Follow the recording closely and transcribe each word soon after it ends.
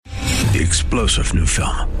The explosive new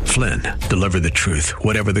film, Flynn, deliver the truth,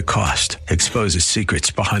 whatever the cost, exposes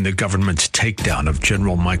secrets behind the government's takedown of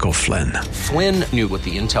General Michael Flynn. Flynn knew what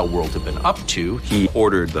the intel world had been up to. He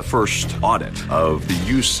ordered the first audit of the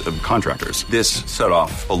use of contractors. This set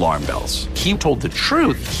off alarm bells. He told the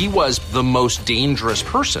truth. He was the most dangerous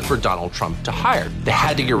person for Donald Trump to hire. They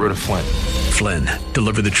had to get rid of Flynn. Flynn,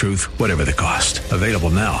 deliver the truth, whatever the cost. Available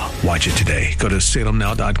now. Watch it today. Go to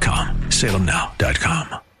salemnow.com.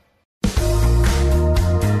 salemnow.com.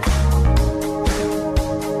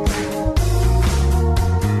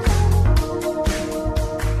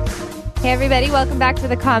 Hey everybody, welcome back to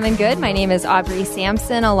The Common Good. My name is Aubrey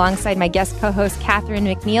Sampson alongside my guest co-host Catherine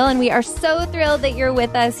McNiel, and we are so thrilled that you're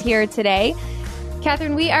with us here today.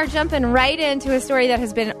 Catherine, we are jumping right into a story that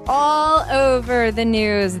has been all over the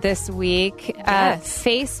news this week. Yes.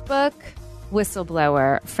 Facebook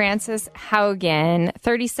whistleblower Frances Haugen,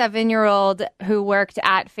 37-year-old who worked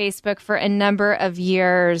at Facebook for a number of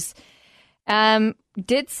years,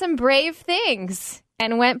 did some brave things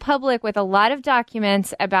and went public with a lot of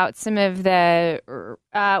documents about some of the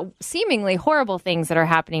seemingly horrible things that are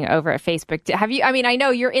happening over at Facebook. Have you? I mean, I know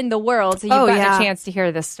you're in the world, so you've gotten a chance to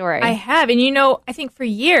hear this story. I have. And, I think for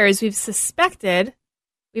years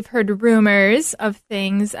we've heard rumors of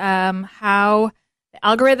things, how the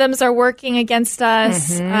algorithms are working against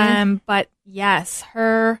us. But yes,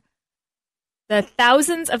 the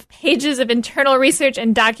thousands of pages of internal research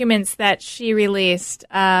and documents that she released,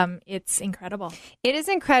 it's incredible. It is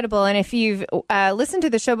incredible. And if you've listened to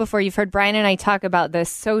the show before, you've heard Brian and I talk about the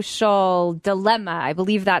social dilemma. I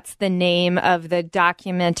believe that's the name of the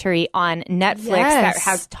documentary on Netflix that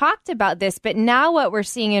has talked about this. But now what we're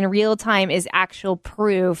seeing in real time is actual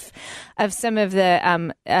proof of some of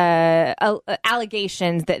the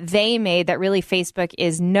allegations that they made that really Facebook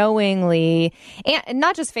is knowingly, and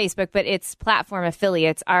not just Facebook, but its platform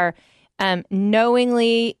affiliates are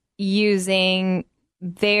knowingly using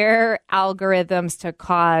their algorithms to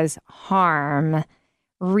cause harm.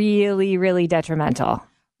 Really, really detrimental.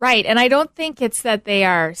 Right. And I don't think it's that they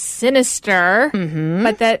are sinister,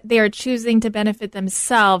 but that they are choosing to benefit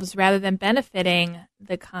themselves rather than benefiting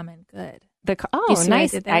the common good.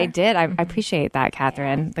 Nice. I did. I appreciate that,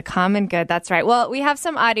 Catherine. Yeah. The common good. That's right. Well, we have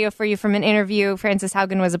some audio for you from an interview Frances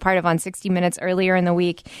Haugen was a part of on 60 Minutes earlier in the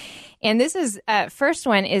week. And this is first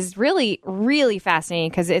one is really, really fascinating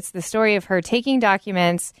because it's the story of her taking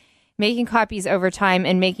documents, making copies over time,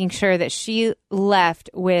 and making sure that she left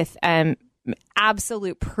with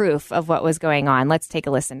absolute proof of what was going on. Let's take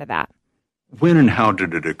a listen to that. When and how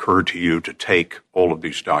did it occur to you to take all of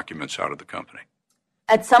these documents out of the company?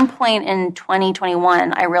 At some point in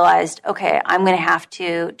 2021, I realized, okay, I'm going to have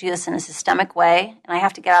to do this in a systemic way, and I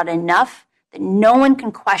have to get out enough that no one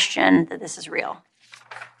can question that this is real.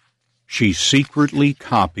 She secretly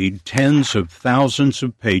copied tens of thousands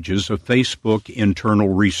of pages of Facebook internal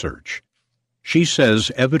research. She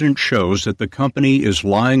says evidence shows that the company is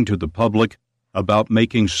lying to the public about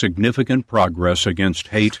making significant progress against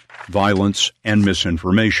hate, violence, and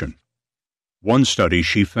misinformation. One study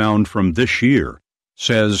she found from this year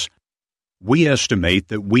says, "We estimate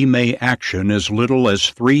that we may action as little as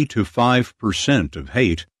 3 to 5% of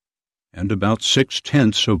hate and about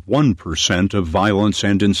 0.6% of violence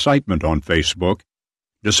and incitement on Facebook,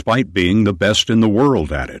 despite being the best in the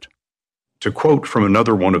world at it." To quote from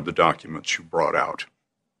another one of the documents you brought out,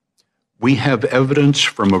 "We have evidence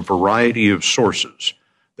from a variety of sources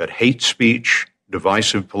that hate speech,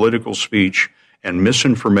 divisive political speech, and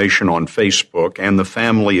misinformation on Facebook and the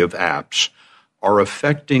family of apps are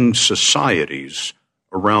affecting societies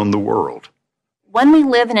around the world." When we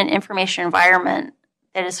live in an information environment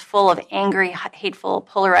that is full of angry, hateful,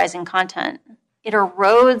 polarizing content, it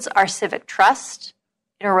erodes our civic trust,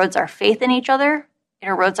 it erodes our faith in each other, it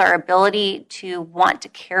erodes our ability to want to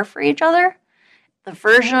care for each other. The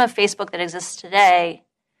version of Facebook that exists today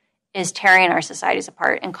is tearing our societies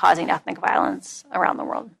apart and causing ethnic violence around the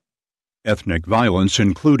world. Ethnic violence,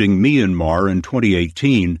 including Myanmar in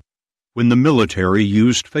 2018, when the military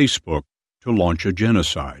used Facebook to launch a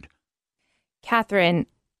genocide. Catherine,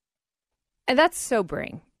 that's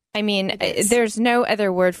sobering. I mean, there's no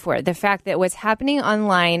other word for it. The fact that what's happening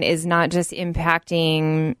online is not just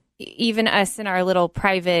impacting even us in our little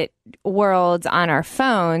private worlds on our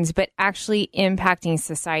phones, but actually impacting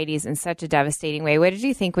societies in such a devastating way. What did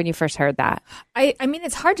you think when you first heard that? I mean,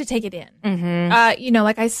 it's hard to take it in.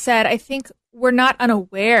 Like I said, I think we're not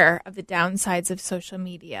unaware of the downsides of social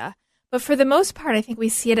media. But for the most part, I think we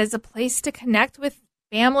see it as a place to connect with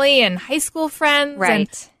family and high school friends. Right.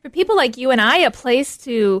 And for people like you and I, a place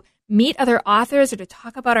to meet other authors or to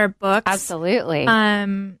talk about our books. Absolutely.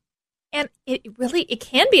 And it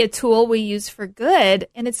can be a tool we use for good.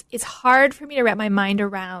 And it's hard for me to wrap my mind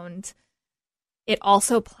around it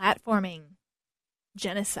also platforming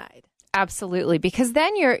genocide. Absolutely, because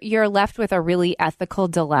then you're left with a really ethical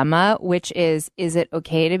dilemma, which is it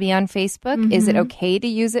okay to be on Facebook? Mm-hmm. Is it okay to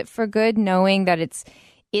use it for good, knowing that it's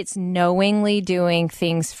knowingly doing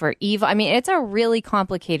things for evil? I mean, it's a really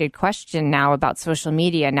complicated question now about social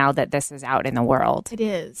media now that this is out in the world. It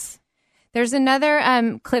is. There's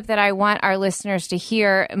another clip that I want our listeners to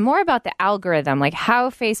hear more about the algorithm, like how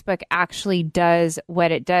Facebook actually does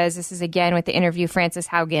what it does. This is again with the interview Frances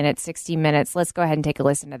Haugen at 60 Minutes. Let's go ahead and take a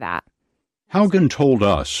listen to that. Haugen told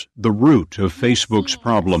us the root of Facebook's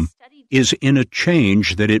problem is in a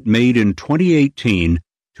change that it made in 2018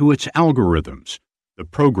 to its algorithms, the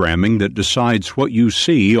programming that decides what you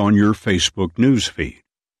see on your Facebook newsfeed.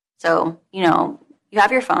 So, you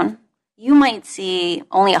have your phone. You might see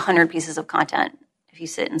only 100 pieces of content if you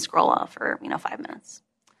sit and scroll off for, 5 minutes.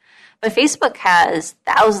 But Facebook has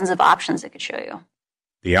thousands of options it could show you.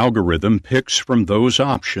 The algorithm picks from those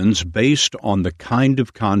options based on the kind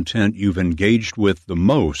of content you've engaged with the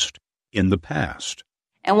most in the past.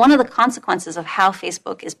 And one of the consequences of how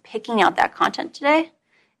Facebook is picking out that content today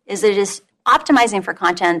is that it is optimizing for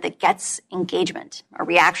content that gets engagement or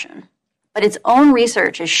reaction. But its own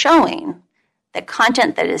research is showing that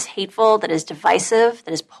content that is hateful, that is divisive,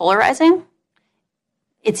 that is polarizing,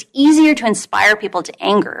 it's easier to inspire people to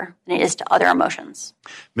anger than it is to other emotions.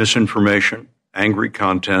 Misinformation, angry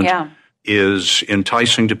content is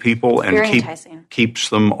enticing to people and keeps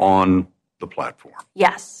them on the platform.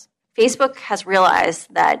 Yes. Facebook has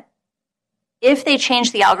realized that if they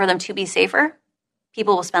change the algorithm to be safer,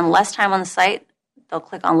 people will spend less time on the site, they'll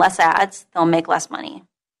click on less ads, they'll make less money.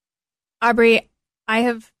 Aubrey, I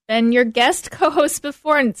have been your guest co-host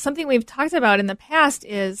before, and something we've talked about in the past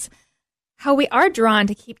is how we are drawn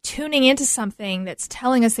to keep tuning into something that's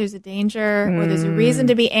telling us there's a danger or there's a reason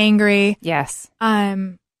to be angry. Yes.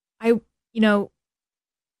 Facebook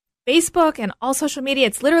and all social media,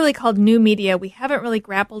 it's literally called new media. We haven't really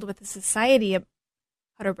grappled with the society of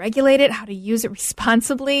how to regulate it, how to use it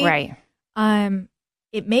responsibly. Right.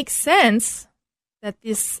 It makes sense that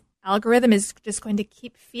this algorithm is just going to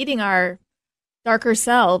keep feeding our darker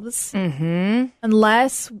selves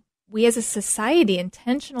unless we as a society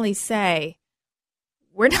intentionally say,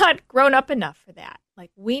 we're not grown up enough for that.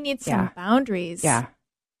 Like, we need some boundaries to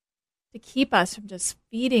keep us from just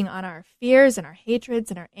feeding on our fears and our hatreds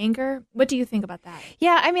and our anger. What do you think about that?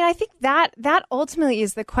 Yeah, I mean, I think that ultimately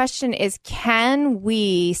is the question is, can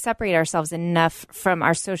we separate ourselves enough from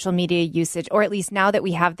our social media usage, or at least now that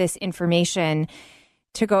we have this information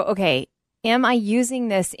to go, okay, am I using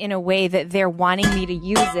this in a way that they're wanting me to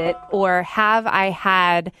use it, or have I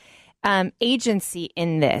had agency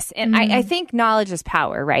in this? And I think knowledge is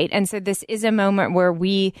power, right? And so this is a moment where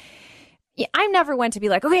I'm never one to be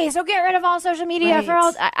like, okay, so get rid of all social media for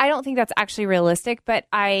all. I don't think that's actually realistic, but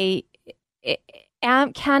can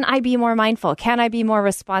I be more mindful? Can I be more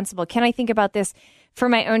responsible? Can I think about this for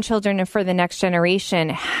my own children and for the next generation,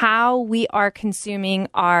 how we are consuming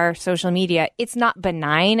our social media? It's not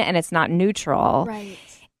benign and it's not neutral. Right.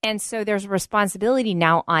 And so there's responsibility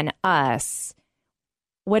now on us.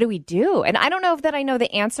 What do we do? And I don't know that I know the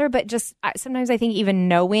answer, but just sometimes I think even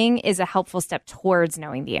knowing is a helpful step towards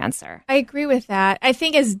knowing the answer. I agree with that. I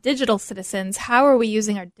think as digital citizens, how are we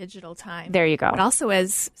using our digital time? There you go. But also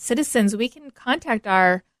as citizens, we can contact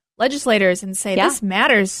our legislators and say, this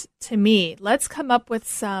matters to me. Let's come up with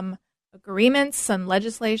some agreements, some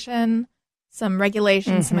legislation, some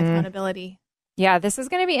regulation, some accountability. Yeah, this is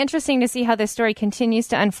going to be interesting to see how this story continues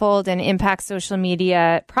to unfold and impact social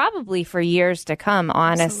media probably for years to come,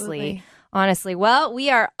 honestly. Honestly. Well, we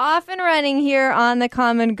are off and running here on The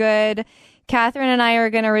Common Good. Catherine and I are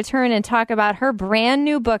going to return and talk about her brand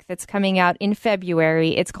new book that's coming out in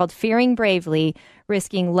February. It's called Fearing Bravely,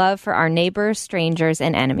 Risking Love for Our Neighbors, Strangers,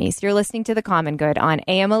 and Enemies. You're listening to The Common Good on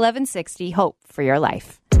AM 1160, Hope for Your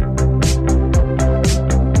Life.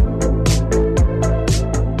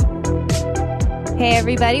 Hey,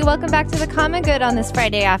 everybody. Welcome back to The Common Good on this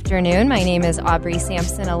Friday afternoon. My name is Aubrey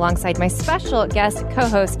Sampson, alongside my special guest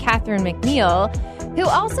co-host, Catherine McNiel, who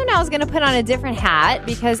also now is going to put on a different hat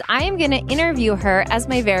because I am going to interview her as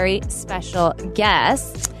my very special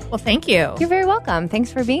guest. Well, thank you. You're very welcome.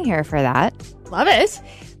 Thanks for being here for that. Love it.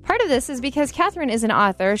 Part of this is because Catherine is an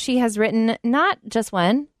author. She has written not just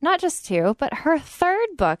one, not just two, but her third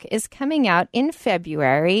book is coming out in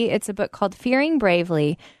February. It's a book called Fearing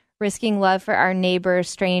Bravely, Risking Love for Our Neighbors,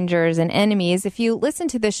 Strangers, and Enemies. If you listen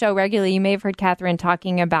to the show regularly, you may have heard Catherine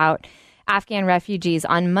talking about Afghan refugees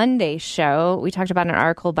on Monday's show. We talked about an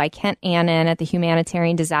article by Kent Annan at the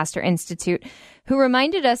Humanitarian Disaster Institute, who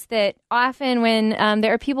reminded us that often when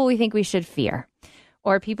there are people we think we should fear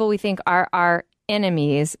or people we think are our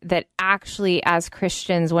enemies, that actually as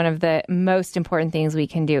Christians, one of the most important things we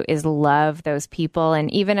can do is love those people.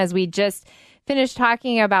 And even as we just finished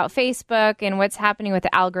talking about Facebook and what's happening with the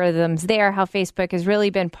algorithms there, how Facebook has really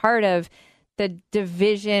been part of the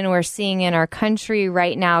division we're seeing in our country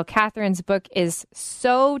right now. Catherine's book is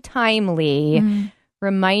so timely,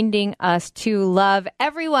 reminding us to love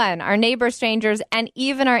everyone, our neighbors, strangers, and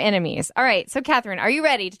even our enemies. All right. So, Catherine, are you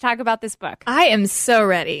ready to talk about this book? I am so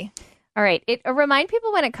ready. All right. Remind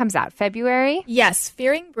people when it comes out. February? Yes.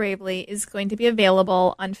 Fearing Bravely is going to be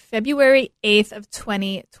available on February 8th of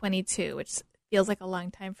 2022, which feels like a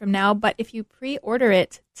long time from now. But if you pre-order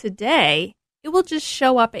it today, it will just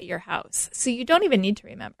show up at your house. So you don't even need to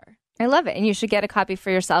remember. I love it. And you should get a copy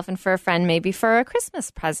for yourself and for a friend, maybe for a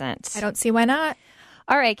Christmas present. I don't see why not.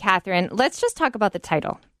 All right, Catherine, let's just talk about the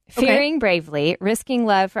title. Fearing Bravely, Risking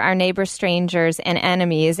Love for Our Neighbors, Strangers, and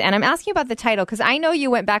Enemies. And I'm asking about the title because I know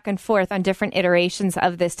you went back and forth on different iterations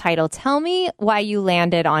of this title. Tell me why you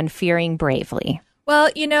landed on Fearing Bravely. Well,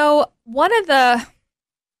 you know, one of the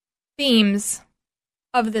themes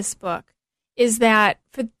of this book is that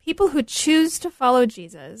for people who choose to follow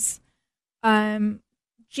Jesus,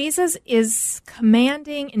 Jesus is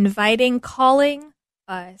commanding, inviting, calling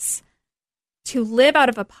us to live out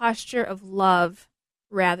of a posture of love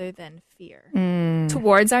rather than fear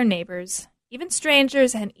towards our neighbors, even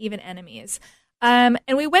strangers and even enemies. And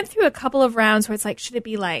we went through a couple of rounds where it's like, should it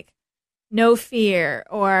be like no fear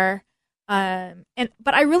or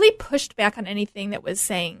but I really pushed back on anything that was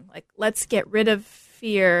saying like, let's get rid of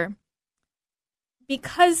fear,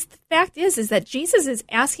 because the fact is that Jesus is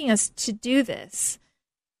asking us to do this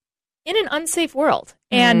in an unsafe world.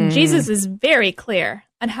 And Jesus is very clear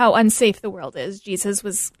on how unsafe the world is. Jesus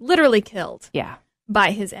was literally killed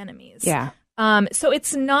by his enemies. So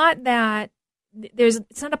it's not that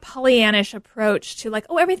it's not a Pollyannish approach to like,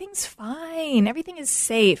 oh, everything's fine, everything is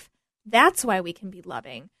safe. That's why we can be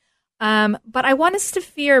loving. But I want us to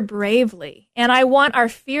fear bravely. And I want our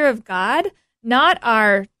fear of God, not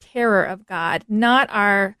our terror of God, not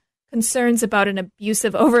our concerns about an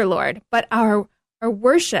abusive overlord, but our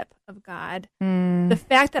worship of God. The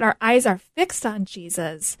fact that our eyes are fixed on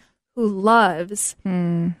Jesus, who loves,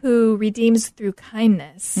 who redeems through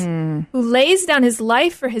kindness, who lays down his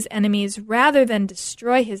life for his enemies rather than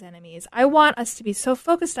destroy his enemies. I want us to be so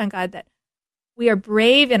focused on God that we are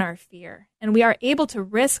brave in our fear and we are able to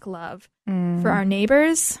risk love for our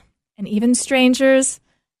neighbors and even strangers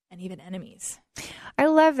and even enemies. I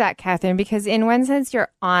love that, Catherine, because in one sense, you're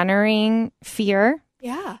honoring fear.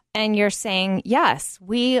 Yeah. And you're saying, yes,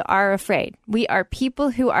 we are afraid. We are people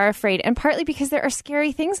who are afraid. And partly because there are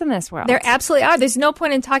scary things in this world. There absolutely are. There's no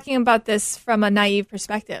point in talking about this from a naive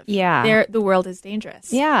perspective. Yeah. The world is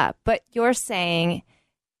dangerous. Yeah. But you're saying,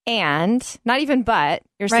 and, not even but,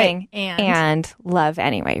 you're saying, and love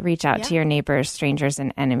anyway. Reach out to your neighbors, strangers,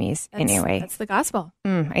 and enemies anyway. That's the gospel.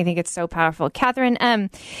 I think it's so powerful. Catherine, I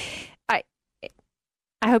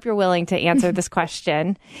hope you're willing to answer this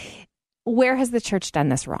question. Where has the church done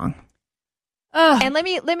this wrong? And let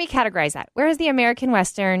me categorize that. Where has the American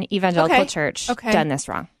Western Evangelical Church done this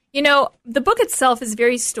wrong? You know, the book itself is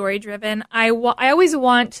very story-driven. I always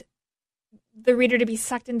want the reader to be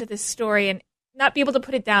sucked into this story and not be able to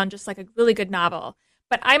put it down just like a really good novel.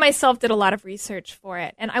 But I myself did a lot of research for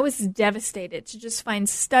it, and I was devastated to just find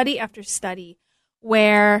study after study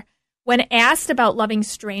where, when asked about loving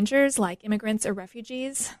strangers like immigrants or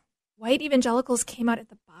refugees, white evangelicals came out at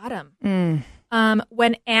the bottom.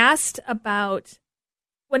 When asked about,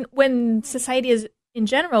 when society in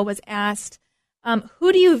general was asked,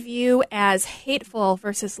 who do you view as hateful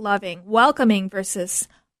versus loving, welcoming versus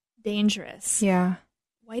dangerous? Yeah.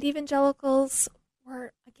 White evangelicals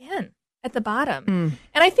were, again, at the bottom.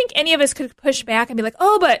 And I think any of us could push back and be like,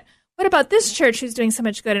 oh, but what about this church who's doing so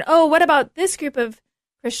much good? And oh, what about this group of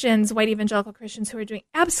Christians, white evangelical Christians who are doing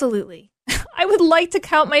absolutely. I would like to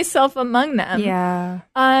count myself among them. Yeah.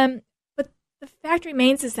 But the fact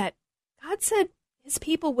remains is that God said his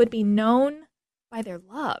people would be known by their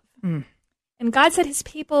love. And God said his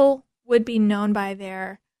people would be known by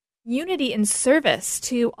their unity and service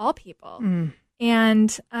to all people.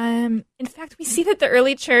 And in fact, we see that the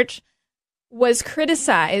early church was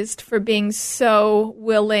criticized for being so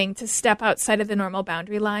willing to step outside of the normal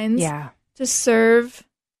boundary lines to serve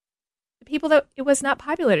the people that it was not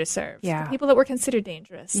popular to serve, the people that were considered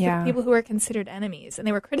dangerous, the people who were considered enemies, and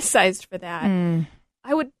they were criticized for that.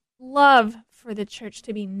 I would love for the church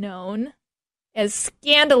to be known as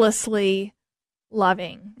scandalously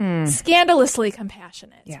loving, scandalously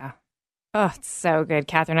compassionate. Yeah. Oh, it's so good,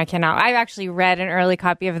 Catherine. I cannot. I've actually read an early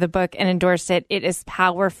copy of the book and endorsed it. It is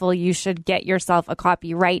powerful. You should get yourself a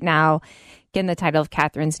copy right now. Again, the title of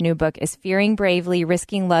Catherine's new book is Fearing Bravely,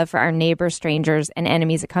 Risking Love for Our Neighbors, Strangers, and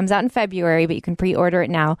Enemies. It comes out in February, but you can pre-order it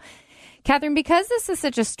now. Catherine, because this is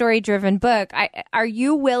such a story-driven book, are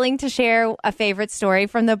you willing to share a favorite story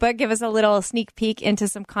from the book? Give us a little sneak peek into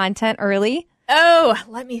some content early. Oh,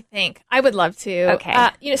 let me think. I would love to.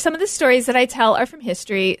 Okay. Some of the stories that I tell are from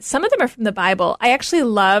history. Some of them are from the Bible. I actually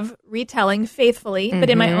love retelling faithfully, but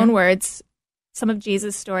in my own words, some of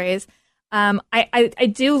Jesus' stories.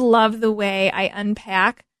 I do love the way I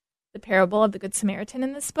unpack the parable of the Good Samaritan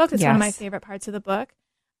in this book. It's one of my favorite parts of the book.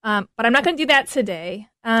 But I'm not going to do that today.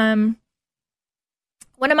 One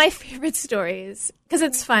of my favorite stories, because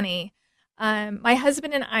it's funny, my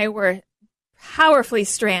husband and I were powerfully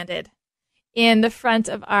stranded in the front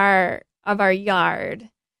of our yard.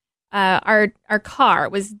 Our car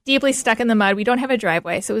was deeply stuck in the mud. We don't have a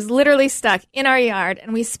driveway, so it was literally stuck in our yard,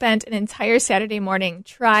 and we spent an entire Saturday morning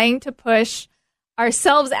trying to push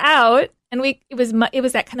ourselves out. And it was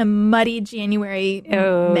that kind of muddy January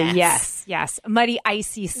mess. Yes. Muddy,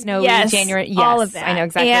 icy, snowy January. Yes, all of that. I know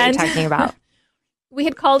exactly what you're talking about. We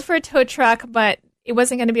had called for a tow truck, but it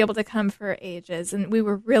wasn't going to be able to come for ages, and we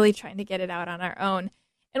were really trying to get it out on our own.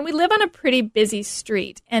 And we live on a pretty busy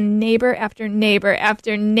street, and neighbor after neighbor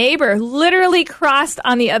after neighbor literally crossed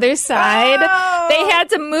on the other side. Oh! They had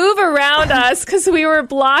to move around us because we were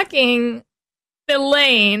blocking the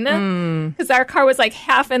lane because our car was like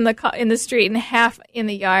half in the street and half in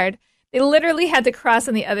the yard. They literally had to cross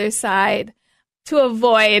on the other side to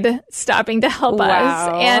avoid stopping to help us.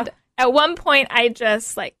 And at one point, I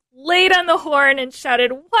just laid on the horn and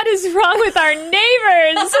shouted, "What is wrong with our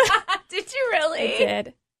neighbors?" Did you really? I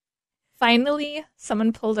did. Finally,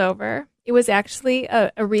 someone pulled over. It was actually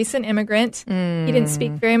a recent immigrant. He didn't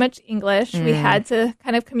speak very much English. We had to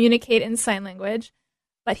kind of communicate in sign language.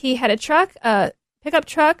 But he had a pickup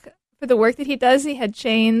truck for the work that he does. He had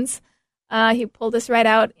chains. He pulled us right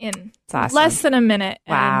out in less than a minute.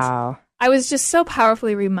 Wow. And I was just so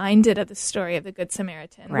powerfully reminded of the story of the Good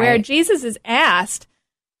Samaritan, where Jesus is asked,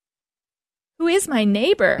 "Who is my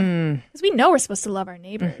neighbor?" Because we know we're supposed to love our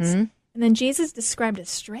neighbors. And then Jesus described a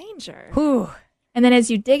stranger. Whew. And then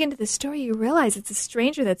as you dig into the story, you realize it's a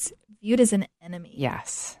stranger that's viewed as an enemy.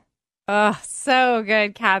 Yes. Oh, so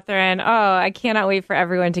good, Catherine. Oh, I cannot wait for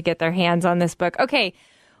everyone to get their hands on this book. Okay,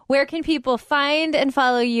 where can people find and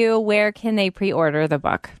follow you? Where can they pre-order the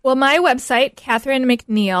book? Well, my website, Catherine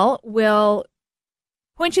McNiel, will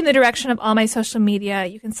point you in the direction of all my social media.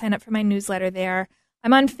 You can sign up for my newsletter there.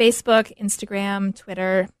 I'm on Facebook, Instagram,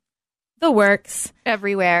 Twitter, the works.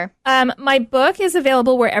 Everywhere. My book is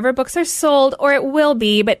available wherever books are sold, or it will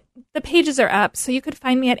be, but the pages are up. So you could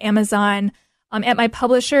find me at Amazon, at my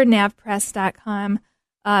publisher, navpress.com,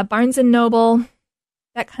 Barnes & Noble,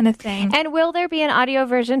 that kind of thing. And will there be an audio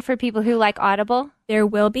version for people who like Audible? There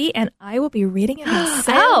will be, and I will be reading it myself.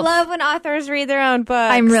 I love when authors read their own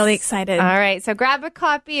books. I'm really excited. All right, so grab a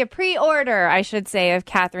copy, a pre-order, I should say, of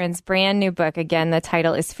Catherine's brand new book. Again, the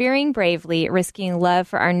title is Fearing Bravely, Risking Love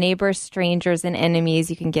for Our Neighbors, Strangers, and Enemies.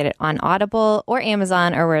 You can get it on Audible or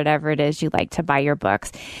Amazon or wherever it is you like to buy your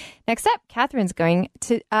books. Next up, Catherine's going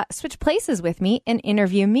to switch places with me and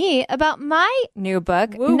interview me about my new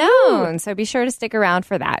book, Known. So be sure to stick around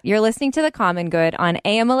for that. You're listening to The Common Good on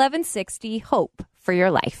AM 1160, Hope for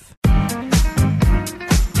Your Life.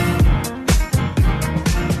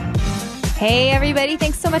 Hey, everybody.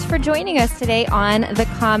 Thanks so much for joining us today on The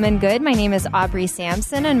Common Good. My name is Aubrey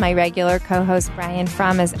Sampson, and my regular co-host, Brian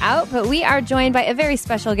Fromm, is out. But we are joined by a very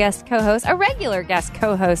special guest co-host, a regular guest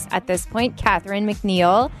co-host at this point, Catherine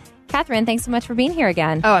McNiel. Catherine, thanks so much for being here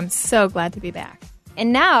again. Oh, I'm so glad to be back.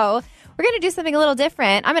 And now we're going to do something a little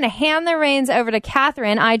different. I'm going to hand the reins over to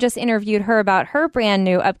Catherine. I just interviewed her about her brand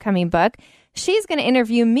new upcoming book. She's going to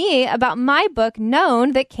interview me about my book,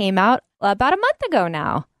 Known, that came out about a month ago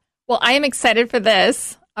now. Well, I am excited for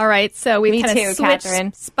this. All right, so we've kind of switched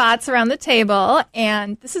Catherine. Spots around the table,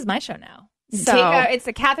 and this is my show now. So it's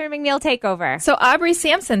the Catherine McNiel takeover. So Aubrey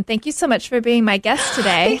Sampson, thank you so much for being my guest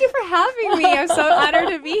today. Thank you for having me. I'm so honored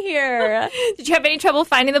to be here. Did you have any trouble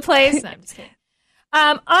finding the place? No, I'm just kidding.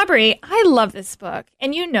 Aubrey, I love this book,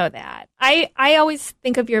 and you know that. I always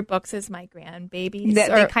think of your books as my grandbabies.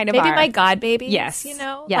 They kind of maybe are. My god babies. Yes. You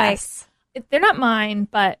know? Yes. They're not mine,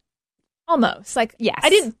 but almost. Yes. I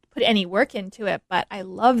didn't put any work into it, but I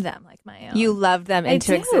love them like my own. You love them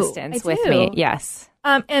into existence with me. Yes.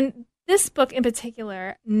 And this book in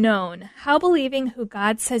particular, Known, How Believing Who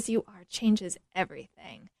God Says You Are Changes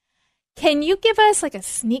Everything, Can you give us like a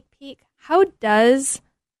sneak peek? How does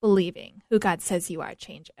believing who God says you are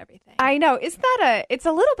change everything? I know. It's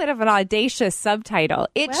a little bit of an audacious subtitle.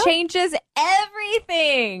 It changes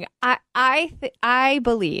everything. I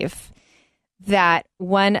believe that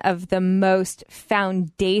one of the most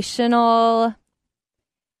foundational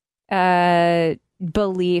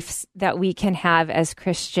beliefs that we can have as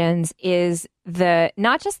Christians is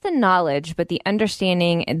not just the knowledge, but the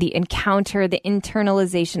understanding, the encounter, the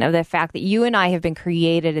internalization of the fact that you and I have been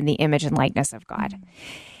created in the image and likeness of God.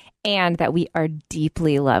 And that we are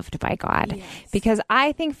deeply loved by God. Yes. Because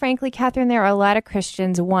I think, frankly, Catherine, there are a lot of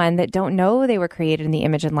Christians, one, that don't know they were created in the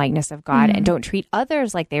image and likeness of God and don't treat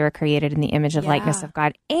others like they were created in the image and likeness of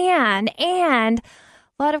God. And a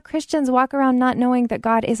lot of Christians walk around not knowing that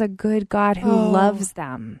God is a good God who loves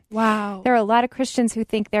them. Wow. There are a lot of Christians who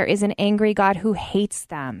think there is an angry God who hates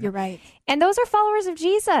them. You're right. And those are followers of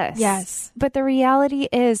Jesus. Yes. But the reality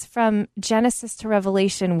is, from Genesis to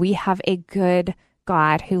Revelation, we have a good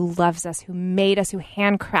God who loves us, who made us, who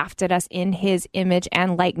handcrafted us in his image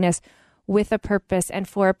and likeness with a purpose and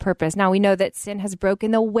for a purpose. Now, we know that sin has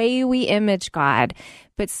broken the way we image God,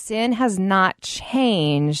 but sin has not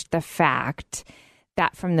changed the fact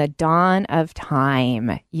that from the dawn of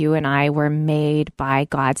time, you and I were made by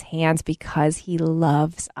God's hands because he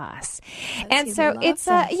loves us. And so it's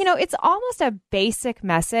it's almost a basic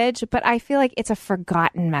message, but I feel like it's a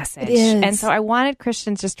forgotten message. It is. And so I wanted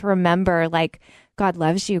Christians just to remember, like, God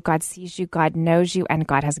loves you, God sees you, God knows you, and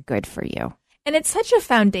God has good for you. And it's such a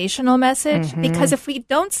foundational message because if we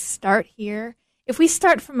don't start here, if we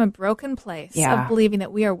start from a broken place of believing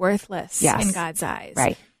that we are worthless in God's eyes,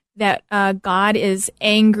 right, that God is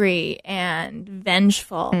angry and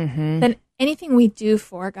vengeful, then anything we do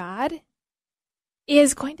for God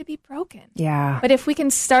is going to be broken. Yeah. But if we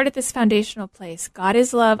can start at this foundational place, God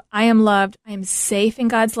is love, I am loved, I am safe in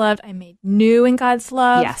God's love, I'm made new in God's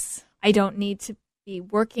love. Yes. I don't need to be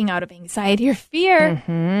working out of anxiety or fear.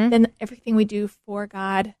 Then everything we do for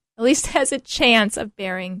God at least has a chance of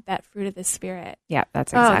bearing that fruit of the Spirit. Yeah,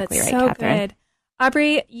 that's exactly that's right, so Catherine. Good.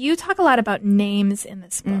 Aubrey, you talk a lot about names in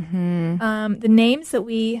this book. The names that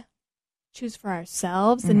we choose for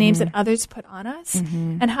ourselves, the names that others put on us,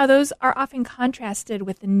 and how those are often contrasted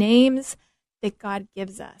with the names that God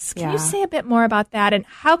gives us. Can you say a bit more about that, and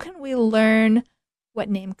how can we learn what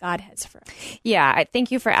name God has for us? Yeah,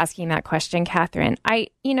 thank you for asking that question, Catherine.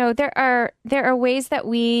 There are ways that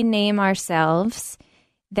we name ourselves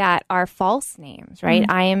that are false names, right?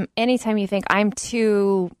 Anytime you think I'm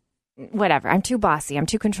too bossy, I'm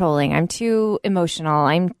too controlling, I'm too emotional,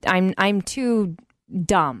 I'm too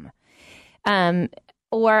dumb,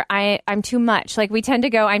 or I'm too much. Like, we tend to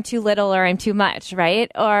go, I'm too little or I'm too much, right?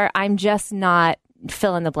 Or I'm just not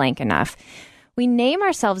fill in the blank enough. We name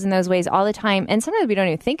ourselves in those ways all the time, and sometimes we don't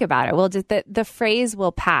even think about it. We'll just the phrase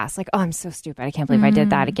will pass, like, "Oh, I'm so stupid. I can't believe I did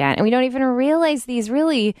that again," and we don't even realize these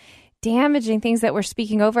really damaging things that we're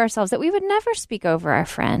speaking over ourselves that we would never speak over our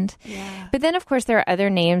friend. Yeah. But then, of course, there are other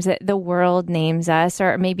names that the world names us,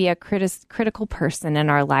 or maybe a critical person in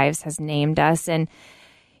our lives has named us. And,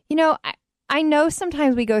 I know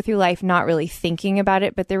sometimes we go through life not really thinking about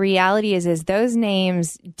it, but the reality is those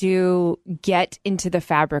names do get into the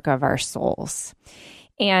fabric of our souls.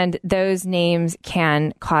 And those names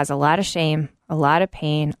can cause a lot of shame, a lot of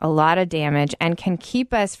pain, a lot of damage, and can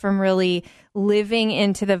keep us from really living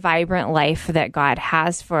into the vibrant life that God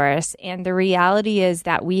has for us. And the reality is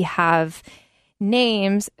that we have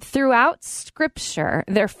names throughout Scripture.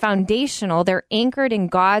 They're foundational. They're anchored in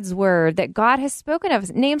God's word that God has spoken of.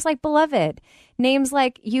 Names like beloved, names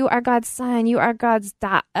like you are God's son, you are God's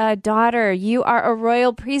daughter, you are a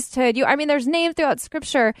royal priesthood. There's names throughout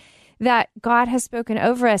Scripture that God has spoken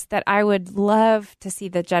over us that I would love to see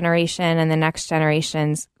the generation and the next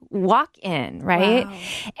generations walk in, right? Wow.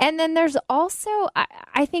 And then there's also,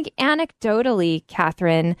 I think anecdotally,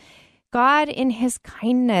 Catherine, God in his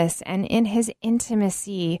kindness and in his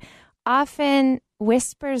intimacy often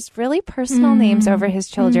whispers really personal names over his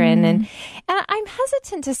children. And I'm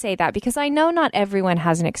hesitant to say that because I know not everyone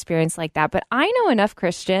has an experience like that, but I know enough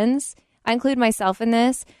Christians, I include myself in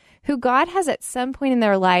this, who God has at some point in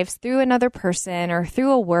their lives through another person or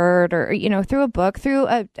through a word or, through a book, through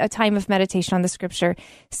a time of meditation on the Scripture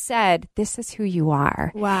said, this is who you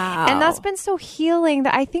are. Wow. And that's been so healing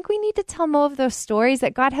that I think we need to tell more of those stories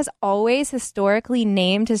that God has always historically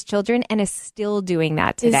named his children and is still doing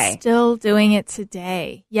that today. Is still doing it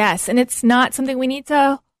today. Yes. And it's not something we need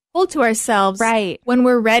to hold to ourselves right when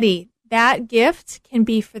we're ready. that gift can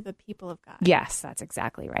be for the people of God. Yes, that's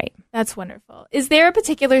exactly right. That's wonderful. Is there a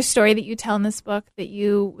particular story that you tell in this book that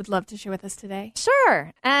you would love to share with us today?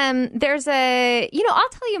 Sure. There's I'll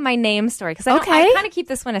tell you my name story because I kind of keep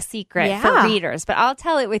this one a secret for readers, but I'll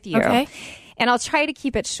tell it with you. Okay. And I'll try to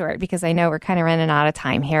keep it short because I know we're kind of running out of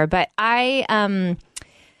time here. But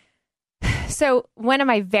so one of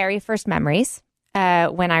my very first memories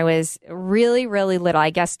when I was really, really little, I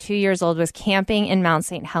guess 2 years old, was camping in Mount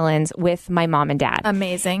St. Helens with my mom and dad.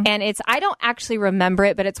 Amazing. And I don't actually remember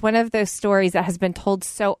it, but it's one of those stories that has been told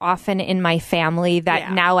so often in my family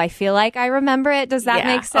that now I feel like I remember it. Does that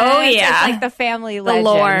make sense? Oh, yeah. It's like the family legend.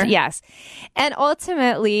 Lore. Yes. And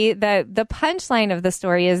ultimately, the punchline of the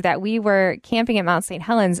story is that we were camping at Mount St.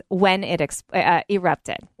 Helens when it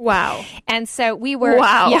erupted. Wow. And so we were,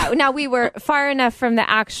 now we were far enough from the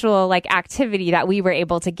actual activity that we were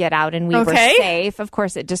able to get out and we were safe. Of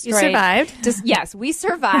course, it destroyed. You survived. Yes, we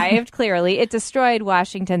survived, clearly. It destroyed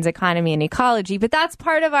Washington's economy and ecology, but that's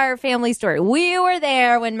part of our family story. We were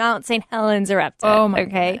there when Mount St. Helens erupted. Oh, my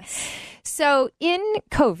goodness. So in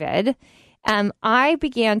COVID, I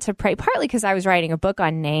began to pray, partly because I was writing a book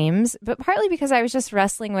on names, but partly because I was just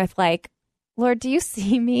wrestling with Lord, do you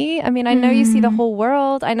see me? I mean, I know you see the whole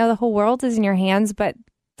world. I know the whole world is in your hands, but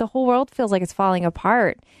the whole world feels like it's falling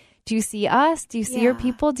apart. Do you see us? Do you see your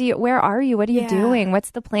people? Where are you? What are you doing?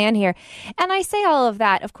 What's the plan here? And I say all of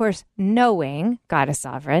that, of course, knowing God is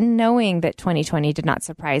sovereign, knowing that 2020 did not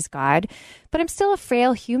surprise God, but I'm still a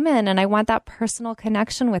frail human and I want that personal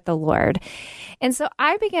connection with the Lord. And so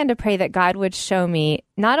I began to pray that God would show me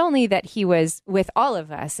not only that he was with all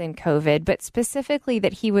of us in COVID, but specifically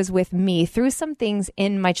that he was with me through some things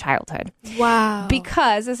in my childhood. Wow.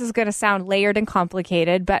 Because this is going to sound layered and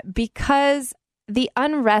complicated, but because the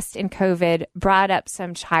unrest in COVID brought up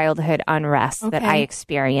some childhood unrest that I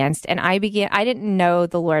experienced. And I didn't know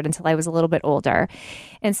the Lord until I was a little bit older.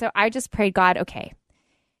 And so I just prayed, God, okay,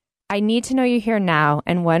 I need to know you here now.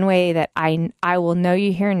 And one way that I will know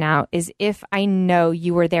you here now is if I know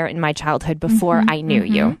you were there in my childhood before I knew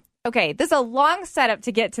you. Okay, this is a long setup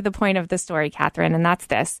to get to the point of the story, Catherine, and that's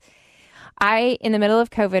this. I, in the middle of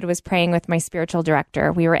COVID, was praying with my spiritual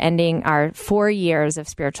director. We were ending our 4 years of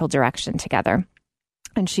spiritual direction together.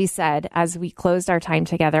 And she said, as we closed our time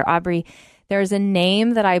together, Aubrey, there's a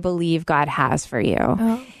name that I believe God has for you.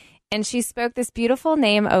 Oh. And she spoke this beautiful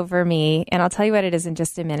name over me. And I'll tell you what it is in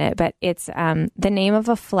just a minute. But it's the name of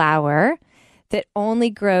a flower that only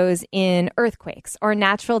grows in earthquakes or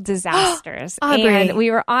natural disasters. And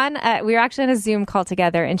we were actually on a Zoom call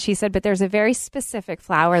together, and she said, but there's a very specific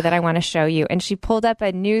flower that I want to show you. And she pulled up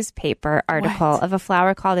a newspaper article of a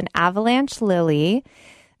flower called an avalanche lily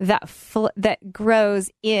that grows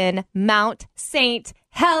in Mount St.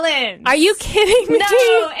 Helens. Are you kidding me? No.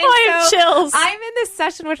 I have chills. I'm in this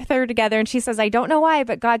session with her together, and she says, I don't know why,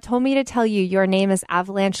 but God told me to tell you your name is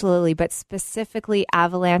Avalanche Lily, but specifically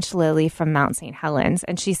Avalanche Lily from Mount St. Helens.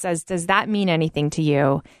 And she says, does that mean anything to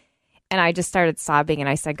you? And I just started sobbing, and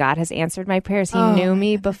I said, God has answered my prayers. He knew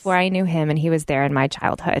me before I knew him, and he was there in my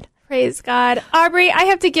childhood. Praise God. Aubrey, I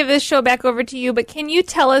have to give this show back over to you, but can you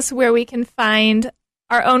tell us where we can find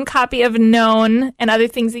our own copy of Known and other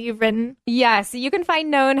things that you've written? Yes, you can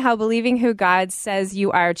find Known, How Believing Who God Says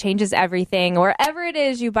You Are Changes Everything. Wherever it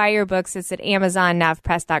is you buy your books, it's at Amazon,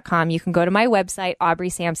 navpress.com. You can go to my website,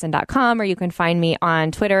 aubreysampson.com, or you can find me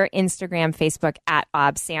on Twitter, Instagram, Facebook, at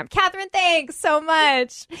AubSam. Catherine, thanks so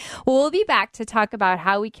much. We'll be back to talk about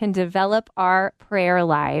how we can develop our prayer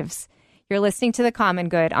lives. You're listening to The Common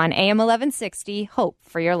Good on AM 1160, Hope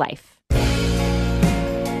for Your Life.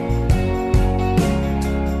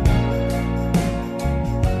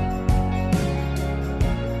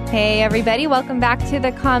 Hey, everybody. Welcome back to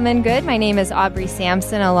The Common Good. My name is Aubrey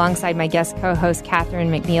Sampson alongside my guest co-host,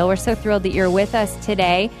 Catherine McNiel. We're so thrilled that you're with us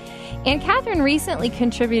today. And Catherine recently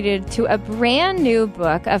contributed to a brand new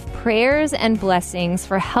book of prayers and blessings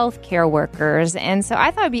for healthcare workers. And so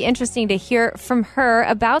I thought it'd be interesting to hear from her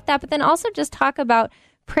about that, but then also just talk about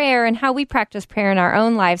prayer and how we practice prayer in our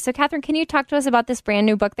own lives. So Catherine, can you talk to us about this brand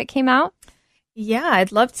new book that came out? Yeah,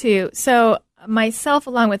 I'd love to. So myself,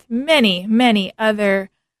 along with many, many other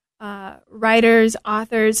writers,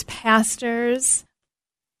 authors, pastors,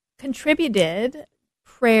 contributed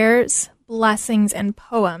prayers, blessings, and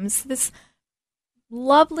poems. This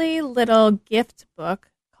lovely little gift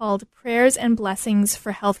book called Prayers and Blessings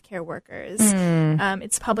for Healthcare Workers.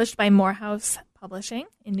 It's published by Morehouse Publishing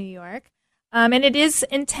in New York. And it is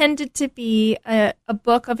intended to be a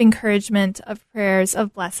book of encouragement, of prayers,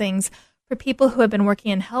 of blessings for people who have been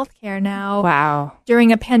working in healthcare now. Wow.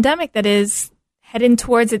 During a pandemic that heading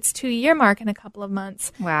towards its 2-year mark in a couple of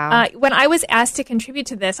months. Wow. When I was asked to contribute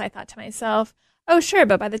to this, I thought to myself, oh, sure,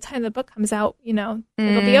 but by the time the book comes out, it'll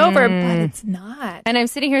be over, but it's not. And I'm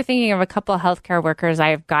sitting here thinking of a couple of healthcare workers.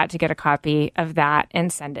 I've got to get a copy of that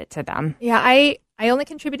and send it to them. Yeah, I only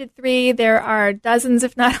contributed 3. There are dozens,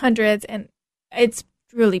 if not hundreds, and it's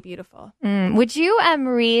really beautiful. Would you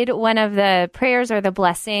read one of the prayers or the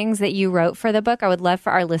blessings that you wrote for the book? I would love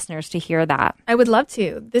for our listeners to hear that. I would love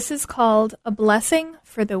to. This is called A Blessing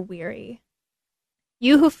for the Weary.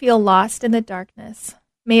 You who feel lost in the darkness,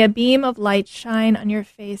 may a beam of light shine on your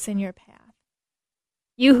face in your path.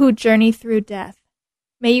 You who journey through death,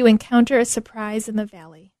 may you encounter a surprise in the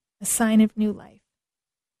valley, a sign of new life.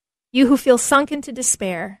 You who feel sunk into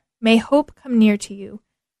despair, may hope come near to you,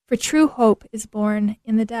 for true hope is born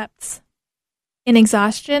in the depths. In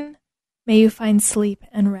exhaustion, may you find sleep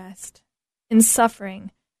and rest. In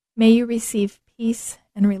suffering, may you receive peace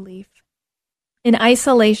and relief. In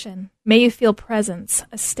isolation, may you feel presence,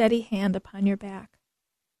 a steady hand upon your back.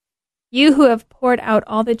 You who have poured out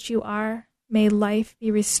all that you are, may life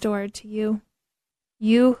be restored to you.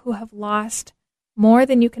 You who have lost more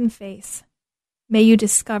than you can face, may you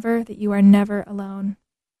discover that you are never alone.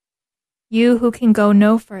 You who can go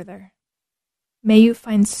no further, may you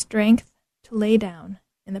find strength to lay down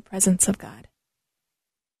in the presence of God.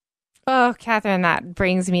 Oh, Catherine, that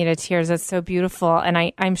brings me to tears. That's so beautiful.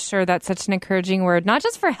 And I'm sure that's such an encouraging word, not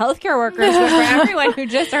just for healthcare workers, but for everyone who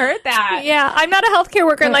just heard that. Yeah, I'm not a healthcare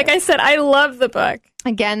worker. And like I said, I love the book.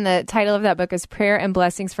 Again, the title of that book is Prayer and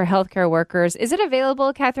Blessings for Healthcare Workers. Is it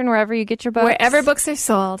available, Catherine, wherever you get your books? Wherever books are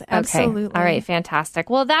sold. Absolutely. Okay. All right. Fantastic.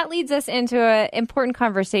 Well, that leads us into an important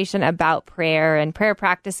conversation about prayer and prayer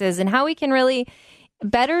practices and how we can really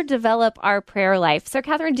better develop our prayer life. So,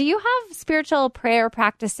 Catherine, do you have spiritual prayer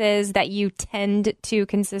practices that you tend to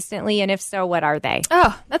consistently? And if so, what are they?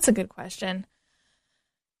 Oh, that's a good question.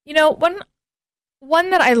 One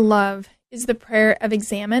that I love is the prayer of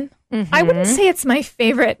examine. Mm-hmm. I wouldn't say it's my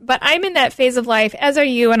favorite, but I'm in that phase of life, as are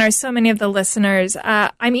you and are so many of the listeners.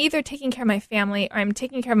 I'm either taking care of my family or I'm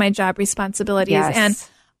taking care of my job responsibilities. Yes. And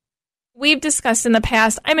we've discussed in the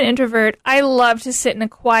past, I'm an introvert. I love to sit in a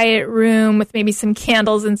quiet room with maybe some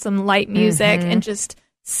candles and some light music and just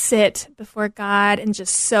sit before God and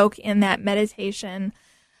just soak in that meditation.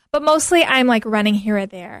 But mostly I'm like running here or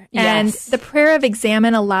there. Yes. And the prayer of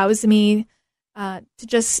examine allows me to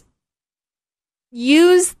just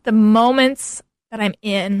use the moments that I'm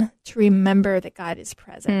in to remember that God is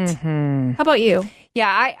present. Mm-hmm. How about you? Yeah,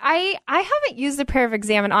 I haven't used the prayer of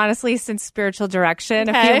examine, honestly, since spiritual direction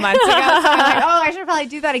a few months ago. So I'm like, I should probably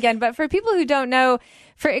do that again. But for people who don't know,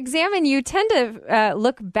 for examine, you tend to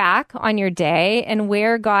look back on your day and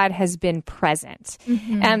where God has been present.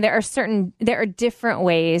 Mm-hmm. And there are different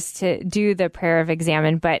ways to do the prayer of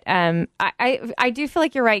examine. But I do feel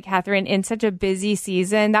like you're right, Catherine. In such a busy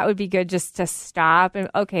season, that would be good just to stop and,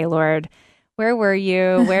 okay, Lord, where were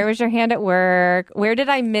you? Where was your hand at work? Where did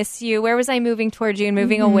I miss you? Where was I moving towards you and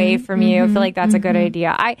moving away from you? I feel like that's a good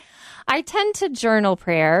idea. I tend to journal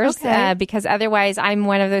prayers because otherwise I'm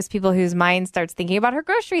one of those people whose mind starts thinking about her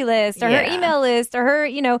grocery list or her email list or her,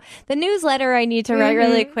 the newsletter I need to write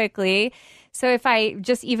really quickly. So if I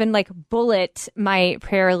just even bullet my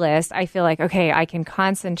prayer list, I feel like, okay, I can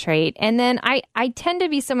concentrate. And then I tend to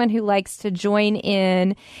be someone who likes to join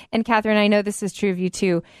in. And Catherine, I know this is true of you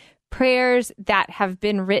too. Prayers that have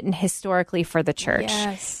been written historically for the church.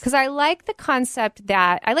 Yes. Because I like the concept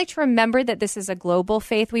that I like to remember that this is a global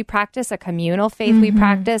faith we practice, a communal faith we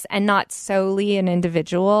practice, and not solely an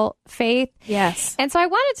individual faith. Yes. And so I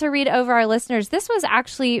wanted to read over our listeners. This was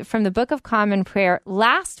actually from the Book of Common Prayer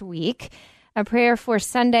last week, a prayer for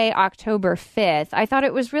Sunday, October 5th. I thought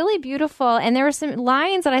it was really beautiful, and there were some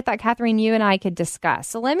lines that I thought, Catherine, you and I could discuss.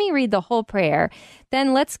 So let me read the whole prayer.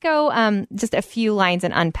 Then let's go just a few lines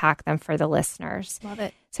and unpack them for the listeners. Love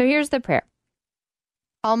it. So here's the prayer.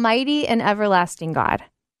 Almighty and everlasting God,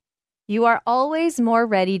 you are always more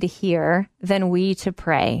ready to hear than we to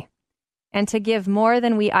pray, and to give more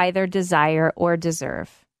than we either desire or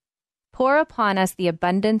deserve. Pour upon us the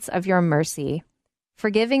abundance of your mercy,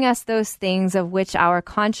 forgiving us those things of which our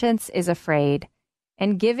conscience is afraid,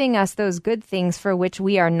 and giving us those good things for which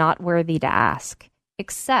we are not worthy to ask,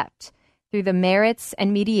 except through the merits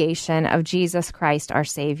and mediation of Jesus Christ our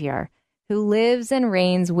Savior, who lives and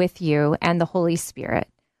reigns with you and the Holy Spirit,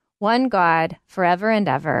 one God, forever and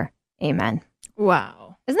ever. Amen.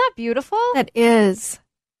 Wow. Isn't that beautiful? That is.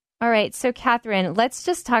 All right, so Catherine, let's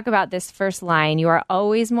just talk about this first line. You are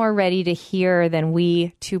always more ready to hear than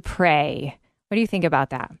we to pray. What do you think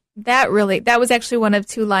about that? That was actually one of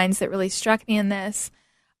two lines that really struck me in this.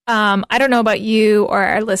 I don't know about you or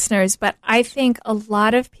our listeners, but I think a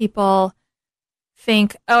lot of people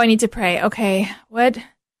think, oh, I need to pray. Okay, what?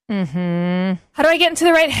 Mm-hmm. How do I get into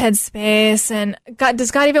the right headspace? And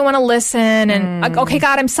does God even want to listen? And okay,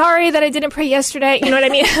 God, I'm sorry that I didn't pray yesterday. You know what I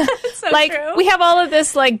mean? So like true. we have all of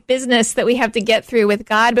this like business that we have to get through with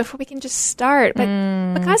God before we can just start. But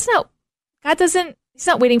He's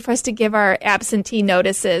not waiting for us to give our absentee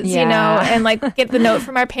notices, you know, and like get the note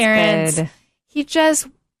from our parents. Good. He's just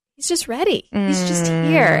ready. He's just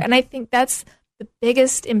here. And I think that's the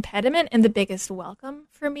biggest impediment and the biggest welcome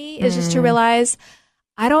for me is just to realize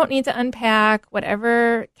I don't need to unpack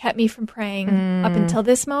whatever kept me from praying up until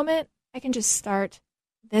this moment. I can just start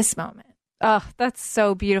this moment. Oh, that's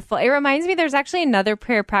so beautiful. It reminds me, there's actually another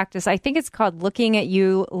prayer practice. I think it's called Looking at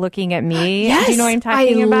You, Looking at Me. Yes, do you know what I'm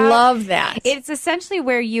talking about? I love that. It's essentially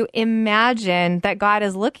where you imagine that God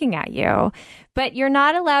is looking at you, but you're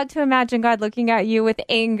not allowed to imagine God looking at you with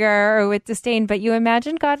anger or with disdain, but you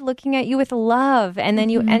imagine God looking at you with love, and then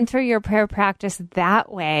you enter your prayer practice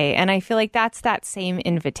that way. And I feel like that's that same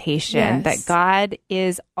invitation that God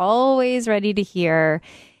is always ready to hear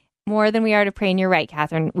more than we are to pray. And you're right,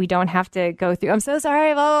 Catherine. We don't have to go through, I'm so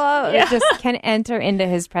sorry, blah, blah, blah. Just can enter into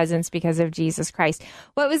his presence because of Jesus Christ.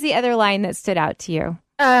 What was the other line that stood out to you?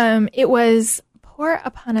 It was, pour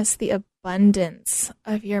upon us the abundance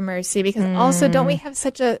of your mercy. Because also, don't we have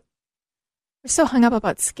we're so hung up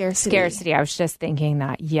about scarcity. Scarcity. I was just thinking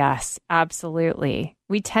that. Yes, absolutely.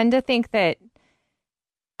 We tend to think that,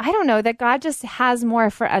 I don't know, that God just has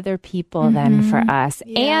more for other people than for us.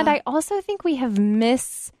 Yeah. And I also think we have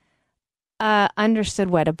understood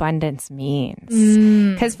what abundance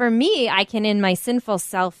means. Because for me, I can in my sinful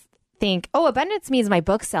self think, oh, abundance means my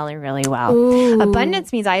book's selling really well. Ooh.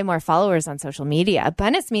 Abundance means I have more followers on social media.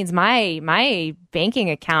 Abundance means my banking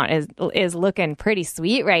account is looking pretty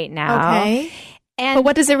sweet right now. Okay. But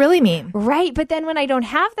what does it really mean? Right. But then when I don't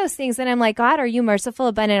have those things, then I'm like, God, are you merciful,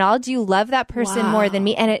 abundant, all? Do you love that person more than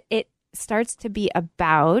me? And it starts to be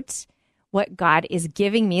about what God is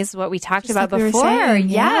giving me. This is what we talked about before.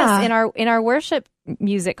 Yes, in our worship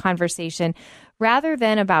music conversation, rather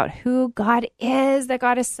than about who God is, that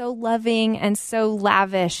God is so loving and so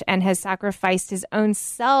lavish and has sacrificed his own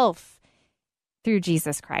self through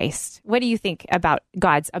Jesus Christ. What do you think about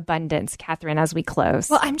God's abundance, Catherine, as we close?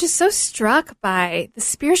 Well, I'm just so struck by the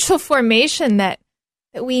spiritual formation that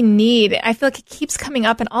we need. I feel like it keeps coming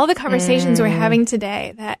up in all the conversations we're having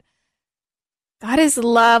today, that God is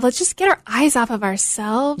love. Let's just get our eyes off of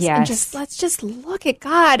ourselves and let's just look at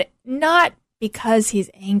God, not because he's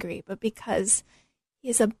angry, but because he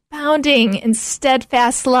is abounding in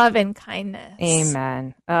steadfast love and kindness.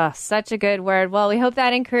 Amen. Oh, such a good word. Well, we hope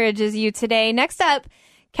that encourages you today. Next up,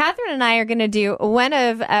 Catherine and I are going to do one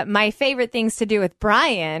of my favorite things to do with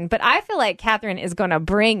Brian, but I feel like Catherine is going to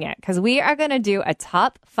bring it because we are going to do a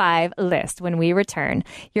top 5 list when we return.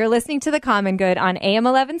 You're listening to The Common Good on AM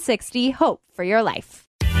 1160, Hope for Your Life.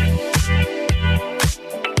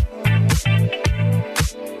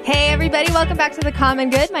 Hey, everybody. Welcome back to The Common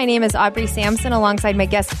Good. My name is Aubrey Sampson alongside my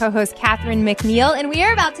guest co-host Catherine McNiel, and we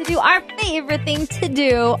are about to do our favorite thing to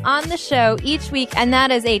do on the show each week, and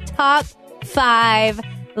that is a top 5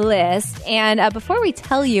 list. And before we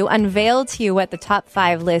unveil to you what the top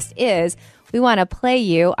 5 list is, we want to play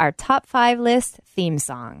you our top 5 list theme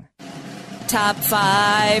song. Top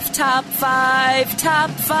 5, top 5, top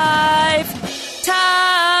 5,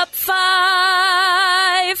 top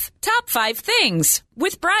 5, top 5 things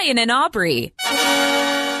with Brian and Aubrey.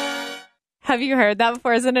 Have you heard that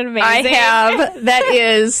before? Isn't it amazing? I have. That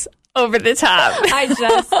is over the top. I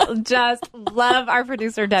just love our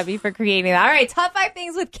producer, Debbie, for creating that. All right, top 5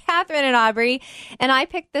 things with Catherine and Aubrey. And I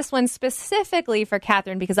picked this one specifically for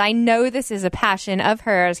Catherine because I know this is a passion of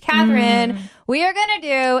hers. Catherine, we are going to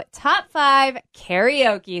do top 5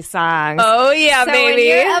 karaoke songs. Oh, yeah, so baby.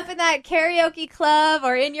 When you're up in that karaoke club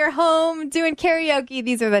or in your home doing karaoke,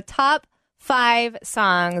 these are the top 5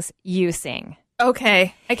 songs you sing.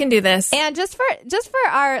 Okay, I can do this. And just for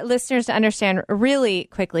our listeners to understand really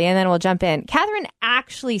quickly, and then we'll jump in, Catherine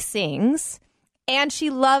actually sings, and she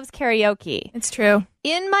loves karaoke. It's true.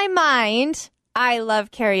 In my mind, I love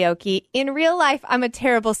karaoke. In real life, I'm a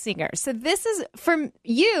terrible singer. So this is, for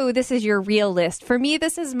you, this is your real list. For me,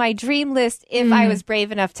 this is my dream list if I was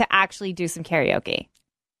brave enough to actually do some karaoke.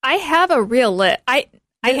 I have a real list. I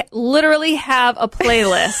literally have a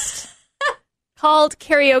playlist called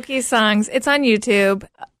Karaoke Songs. It's on YouTube.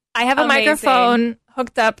 I have a microphone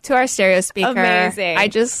hooked up to our stereo speaker. Amazing. I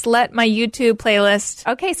just let my YouTube playlist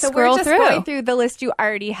scroll we're just going through the list you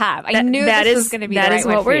already have. I knew this was going to be the right one. That is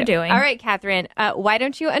what we're doing. All right, Catherine, why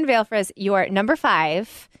don't you unveil for us your number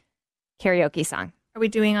 5 karaoke song? Are we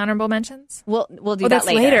doing honorable mentions? We'll do that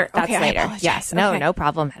later. That's okay, later. Yes. No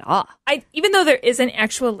problem at all. Even though there is an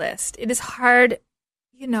actual list, it is hard.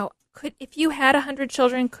 If you had 100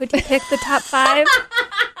 children, could you pick the top 5?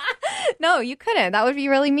 No, you couldn't. That would be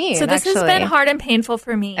really mean. So this has been hard and painful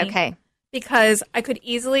for me. Okay. Because I could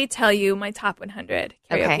easily tell you my top 100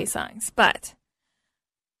 karaoke songs, but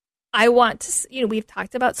I want to, we've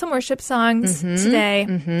talked about some worship songs today.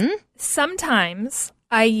 Mm-hmm. Sometimes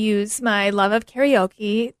I use my love of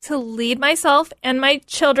karaoke to lead myself and my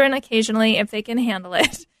children occasionally, if they can handle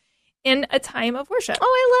it, in a time of worship. Oh,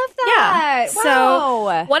 I love that. Yeah.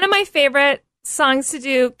 Wow. So one of my favorite songs to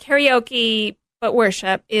do karaoke but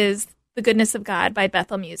worship is The Goodness of God by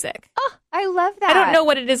Bethel Music. Oh, I love that. I don't know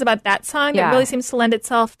what it is about that song. Yeah. It really seems to lend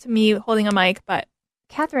itself to me holding a mic, but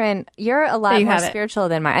Catherine, you're a lot more spiritual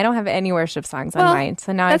than mine. I don't have any worship songs on mine,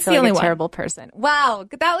 so now I feel like a terrible person. Wow,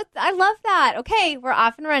 I love that. Okay, we're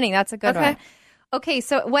off and running. That's a good one. Okay,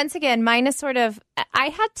 so once again, mine is sort of, I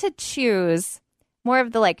had to choose more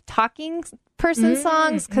of the talking person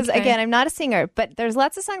songs because, again, I'm not a singer, but there's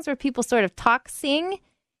lots of songs where people sort of talk, sing,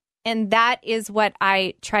 and that is what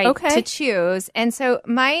I tried to choose. And so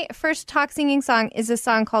my first talk singing song is a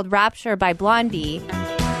song called Rapture by Blondie.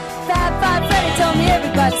 Fab Five Freddy told me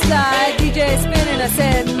everybody slide. DJ spinning, I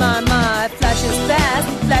said, my flash is fast,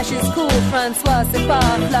 flash is cool. Francois, c'est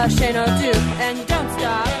pas, flash ain't no do, and you don't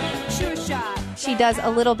stop, sure shot. She does a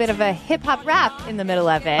little bit of a hip-hop rap in the middle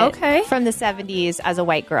of it from the 70s as a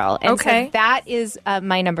white girl. And so that is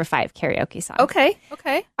my number 5 karaoke song. Okay.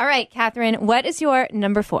 All right, Catherine, what is your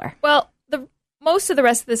number 4? Well, most of the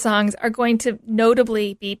rest of the songs are going to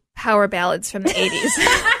notably be power ballads from the 80s.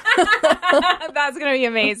 That's going to be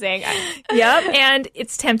amazing. Yep, and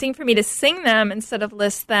it's tempting for me to sing them instead of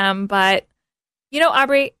list them, but,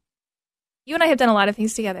 Aubrey, you and I have done a lot of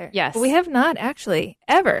things together. Yes. But we have not actually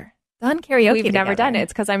ever done karaoke We've together. never done it.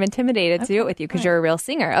 It's because I'm intimidated to do it with you because you're a real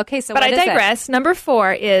singer. Okay, so but what I is digress. It? Number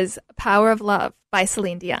 4 is Power of Love by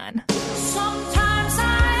Celine Dion. Sometimes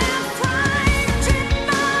I have time to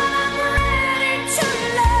fall, I'm ready to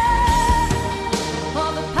love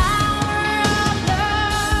for the power of love.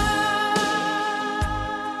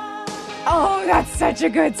 Oh, that's such a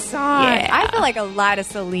good song. Yeah. I feel like a lot of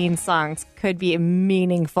Celine songs could be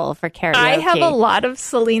meaningful for karaoke. I have a lot of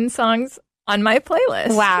Celine songs on my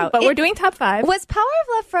playlist. Wow. But we're doing top 5. Was Power of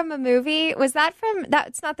Love from a movie? Was that from,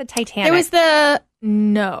 that's not the Titanic. It was that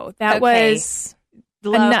was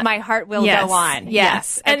Love, My Heart Will Go On.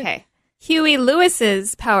 Yes. And Huey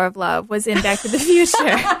Lewis's Power of Love was in Back to the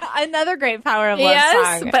Future. Another great Power of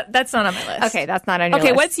Love song. But that's not on my list. Okay, that's not on your list.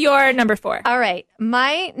 Okay, what's your number 4? All right,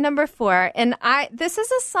 my number 4, and this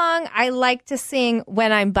is a song I like to sing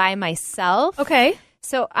when I'm by myself. Okay.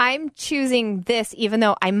 So I'm choosing this, even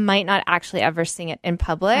though I might not actually ever sing it in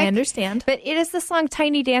public. I understand. But it is the song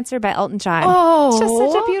Tiny Dancer by Elton John. Oh. It's just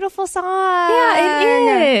such a beautiful song. Yeah,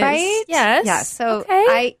 it is. Right? Yes. Yeah, so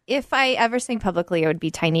if I ever sing publicly, it would be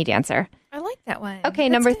Tiny Dancer. I like that one. Okay,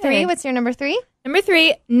 number 3. What's your number 3? Number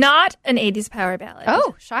 3, not an 80s power ballad.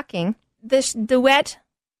 Oh, shocking. The duet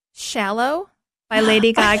Shallow by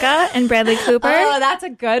Lady Gaga and Bradley Cooper. Oh, that's a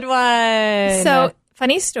good one. So,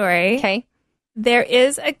 funny story. Okay. There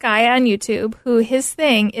is a guy on YouTube who his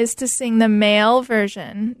thing is to sing the male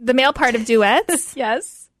version, the male part of duets.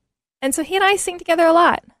 Yes. And so he and I sing together a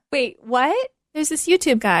lot. Wait, what? There's this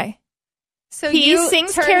YouTube guy. So he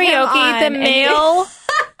sings karaoke, the male.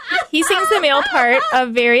 He sings the male part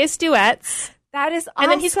of various duets. That is awesome.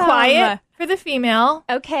 And then he's quiet for the female.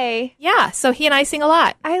 Okay. Yeah, so he and I sing a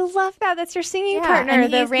lot. I love that. That's your singing partner,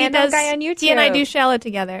 the random guy on YouTube. He and I do Shallow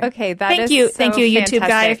together. Okay, Thank you, YouTube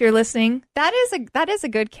guy, if you're listening. That is a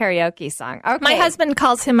good karaoke song. Okay. My husband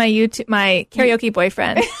calls him my karaoke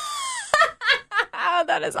boyfriend. Oh,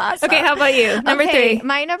 that is awesome. Okay, how about you? Number 3.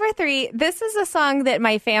 My number 3. This is a song that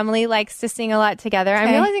my family likes to sing a lot together.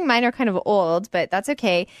 I'm realizing mine are kind of old, but that's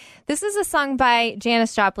okay. This is a song by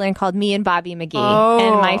Janis Joplin called Me and Bobby McGee. Oh.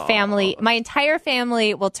 And my entire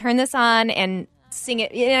family will turn this on and sing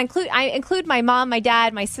it. I include my mom, my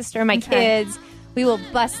dad, my sister, my kids. We will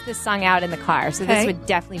bust this song out in the car. So this would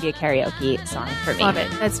definitely be a karaoke song for me. Love it.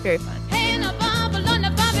 That's very fun. Hey, no, Bobby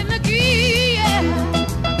McGee, yeah.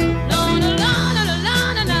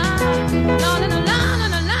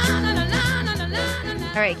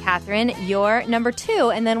 All right, Catherine, your number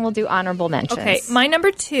 2, and then we'll do honorable mentions. Okay, my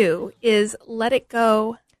number 2 is Let It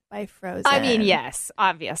Go by Frozen. I mean, yes,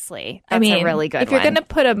 obviously. That's a really good one. If you're going to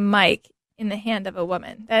put a mic in the hand of a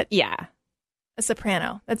woman, a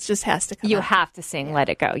soprano, that just has to come You out. have to sing Let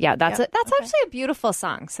It Go. Yeah, that's actually a beautiful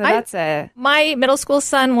song. So My middle school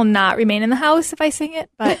son will not remain in the house if I sing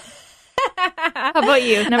it, but How about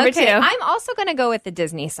you? Number 2. I'm also going to go with the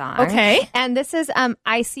Disney song. Okay. And this is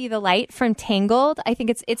I See the Light from Tangled. I think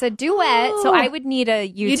it's a duet, so I would need a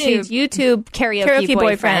YouTube karaoke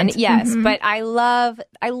boyfriend. Yes, but I love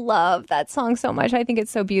that song so much. I think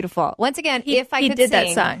it's so beautiful. Once again, if I could did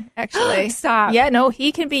sing. that song, actually. Stop. Yeah, no,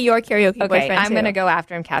 he can be your karaoke boyfriend, I'm going to too. go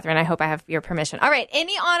after him, Catherine. I hope I have your permission. All right,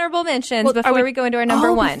 any honorable mentions before we go into our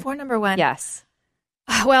number 1? Before number 1. Yes.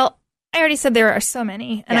 Well, I already said there are so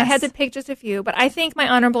many, and I had to pick just a few, but I think my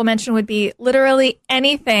honorable mention would be literally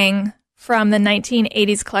anything from the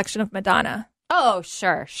 1980s collection of Madonna. Oh,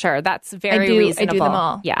 sure. That's very reasonable. I do them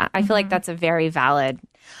all. Yeah, I feel like that's a very valid.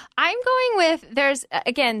 I'm going with, there's,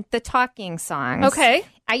 again, the talking songs. Okay.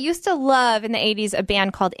 I used to love in the 80s a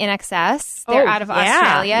band called INXS. They're out of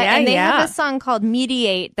Australia. And they have a song called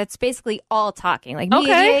Mediate that's basically all talking. Like,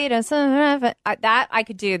 mediate. That, I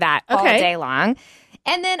could do that all day long.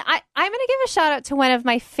 And then I'm going to give a shout out to one of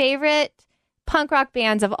my favorite punk rock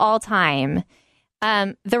bands of all time,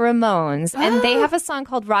 the Ramones. And they have a song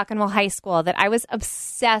called Rock and Roll High School that I was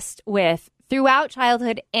obsessed with throughout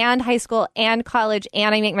childhood and high school and college,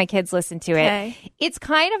 and I make my kids listen to it. It's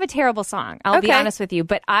kind of a terrible song, I'll be honest with you,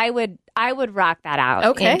 but I would rock that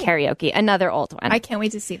out in karaoke. Another old one. I can't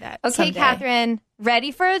wait to see that. Okay, someday. Catherine,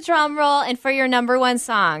 ready for a drum roll and for your number 1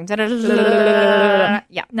 song.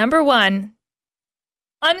 Yeah. Number 1,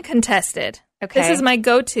 uncontested. Okay. This is my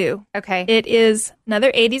go-to. Okay. It is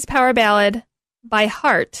another 80s power ballad by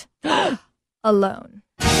Heart, Alone.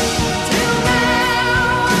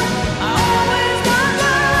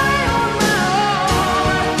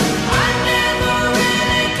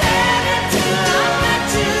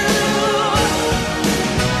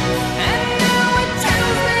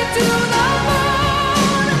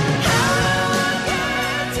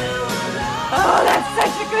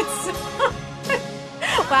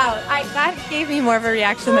 Wow, that gave me more of a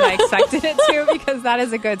reaction than I expected it to, because that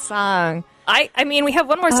is a good song. I mean, we have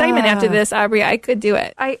one more segment after this, Aubrey. I could do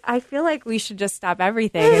it. I feel like we should just stop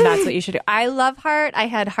everything, and that's what you should do. I love Heart. I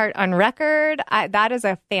had Heart on record. That is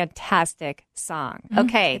a fantastic song.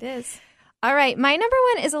 Okay. It is. All right, my number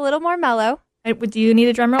 1 is a little more mellow. Do you need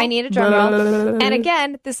a drum roll? I need a drum roll. And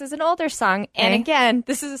again, this is an older song. And again,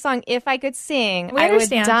 this is a song, if I could sing, I would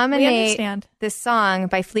dominate this song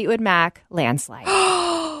by Fleetwood Mac, Landslide.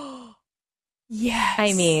 Yes.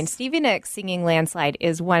 I mean, Stevie Nicks singing Landslide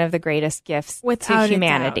is one of the greatest gifts without to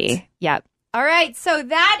humanity. Yep. All right, so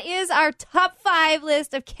that is our top 5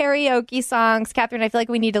 list of karaoke songs. Catherine, I feel like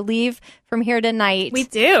we need to leave from here tonight. We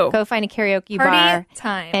do. Go find a karaoke bar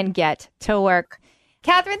and get to work.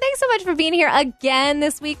 Catherine, thanks so much for being here again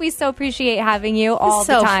this week. We so appreciate having you all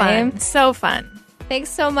the time. So fun. Thanks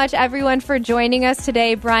so much, everyone, for joining us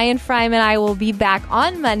today. Brian Fryman and I will be back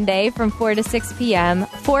on Monday from 4 to 6 p.m.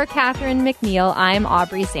 For Catherine McNiel, I'm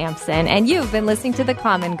Aubrey Sampson, and you've been listening to The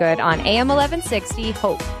Common Good on AM 1160,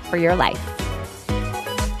 Hope for Your Life.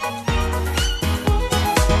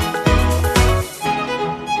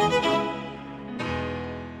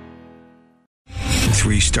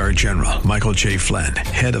 3-star General Michael J. Flynn,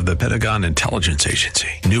 head of the Pentagon Intelligence Agency,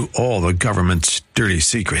 knew all the government's dirty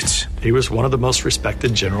secrets. He was one of the most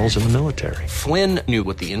respected generals in the military. Flynn knew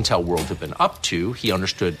what the intel world had been up to. He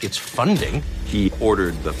understood its funding. He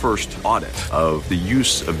ordered the first audit of the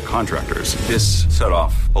use of contractors. This set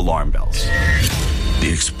off alarm bells. The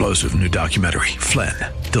explosive new documentary, Flynn,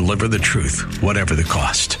 Deliver the Truth, Whatever the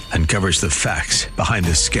Cost, uncovers the facts behind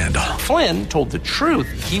this scandal. Flynn told the truth.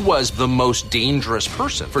 He was the most dangerous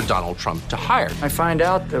person for Donald Trump to hire. I find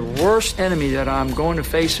out the worst enemy that I'm going to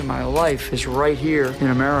face in my life is right here in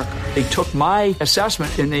America. They took my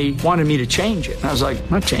assessment and they wanted me to change it. And I was like, I'm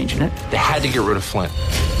not changing it. They had to get rid of Flynn.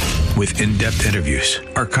 With in-depth interviews,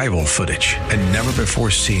 archival footage, and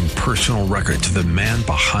never-before-seen personal records of the man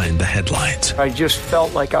behind the headlines. I just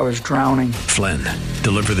felt like I was drowning. Flynn,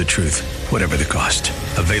 Deliver the Truth, Whatever the Cost.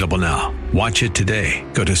 Available now. Watch it today.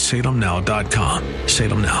 Go to salemnow.com.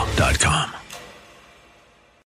 salemnow.com.